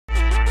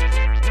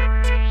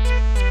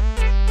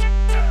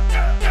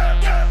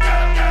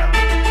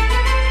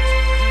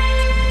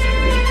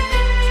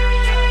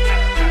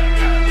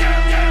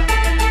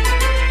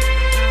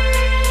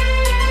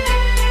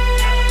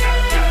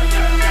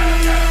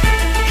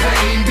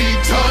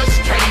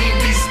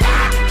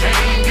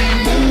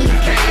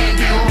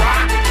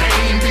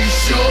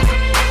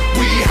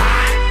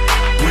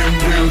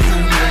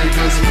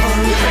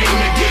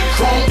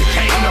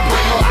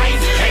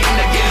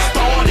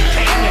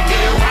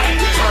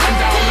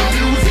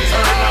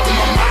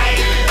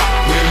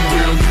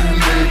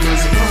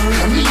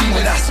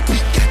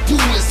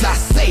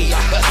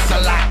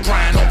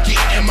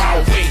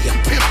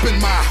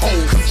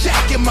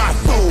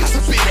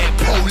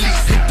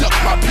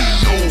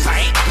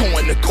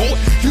court,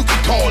 you can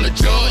call a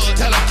judge.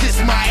 Tell her kiss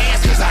my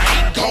ass, cause I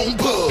ain't gon'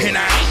 budge. And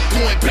I ain't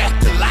going back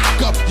to lock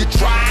up. You're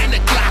trying to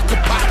Glock to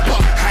pop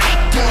up. I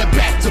ain't going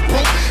back to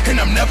broke, and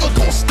I'm never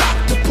gon' stop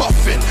to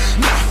puffin'.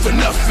 Not for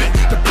nothing.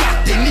 The block,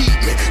 they need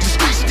me. The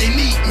streets, they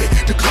need me.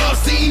 The club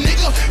scene,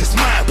 nigga, it's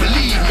mine,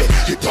 believe me.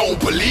 You don't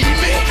believe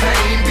me?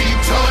 Can't be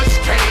touched,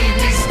 can't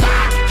be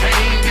stopped,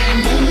 can't be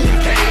moved,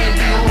 can't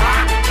be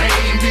rocked,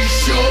 can't be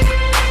shook.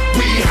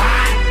 We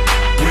hot.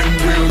 When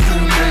will you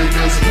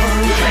niggas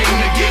learn? Came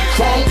to get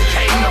crunk,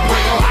 came to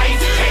bring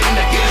life, came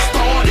to get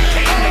started,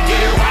 came to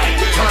get it right.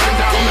 Turn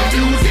down the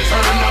music,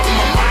 turn up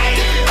my mic.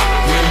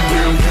 When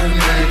will you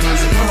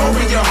niggas learn?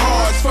 Open your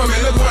hearts for me,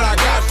 look what I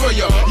got for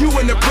you. You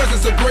in the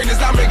presence of greatness,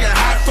 I make it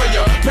hot for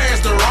you.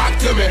 Pass the rock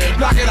to me,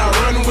 block it, I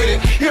run with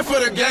it. Here for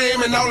the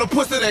game and all the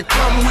pussy that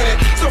come with it.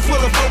 So full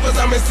of focus,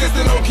 I'm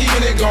insisting on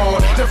keeping it going.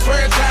 The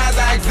franchise,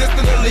 I exist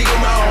in the league of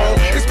my own.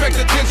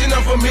 Expect attention,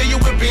 I'm familiar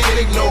with being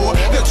ignored.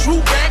 The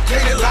true back,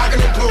 hated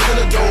locking and closing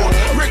the door.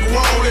 Brick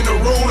wall in the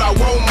road, I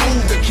won't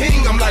move. The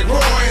king, I'm like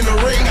Roy in the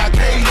ring, I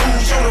can't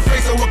lose. Show the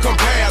face of what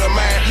compare to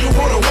man. You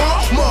wanna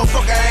walk?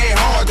 Motherfucker ain't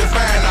hard to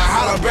find. Now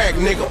holler back,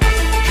 nigga.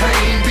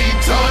 Can't be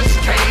touched,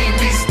 can't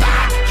be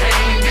stopped,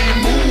 can't be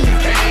moved,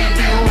 can't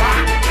be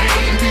rocked,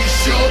 can't be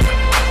shook.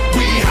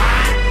 We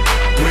hot.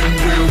 When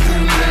will you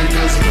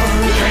niggas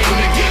learn? Came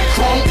to get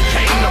crunk,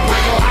 came to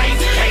bring life,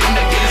 came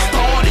to get it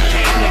started,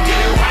 came to get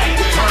it right.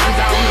 Turn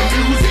down the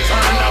music,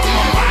 turn up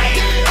my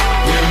mic.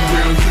 When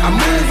will you I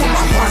move when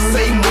my heart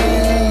say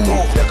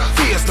move.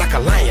 Feels like a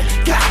lion,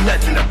 got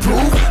nothing to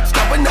prove.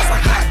 Stubborn as a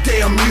hot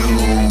damn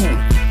mule.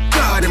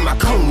 God in my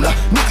corner,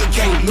 nigga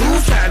can't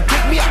lose. Try to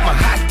pick me out my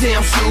hot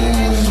damn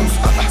shoes.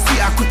 See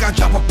how quick I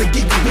drop up and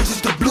give you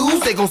bitches the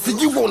blues. They gon' see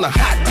you on a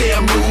hot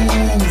damn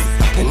news.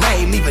 And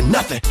I ain't leaving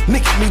nothing,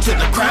 linking me to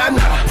the crime.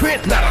 Not a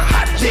print, not a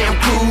hot damn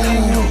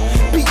clue.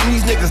 Beating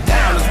these niggas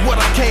down is what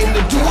I came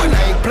to do. And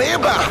I ain't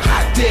playing by a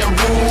hot damn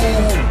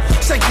rule.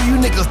 Shaking you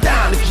niggas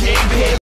down if you ain't paying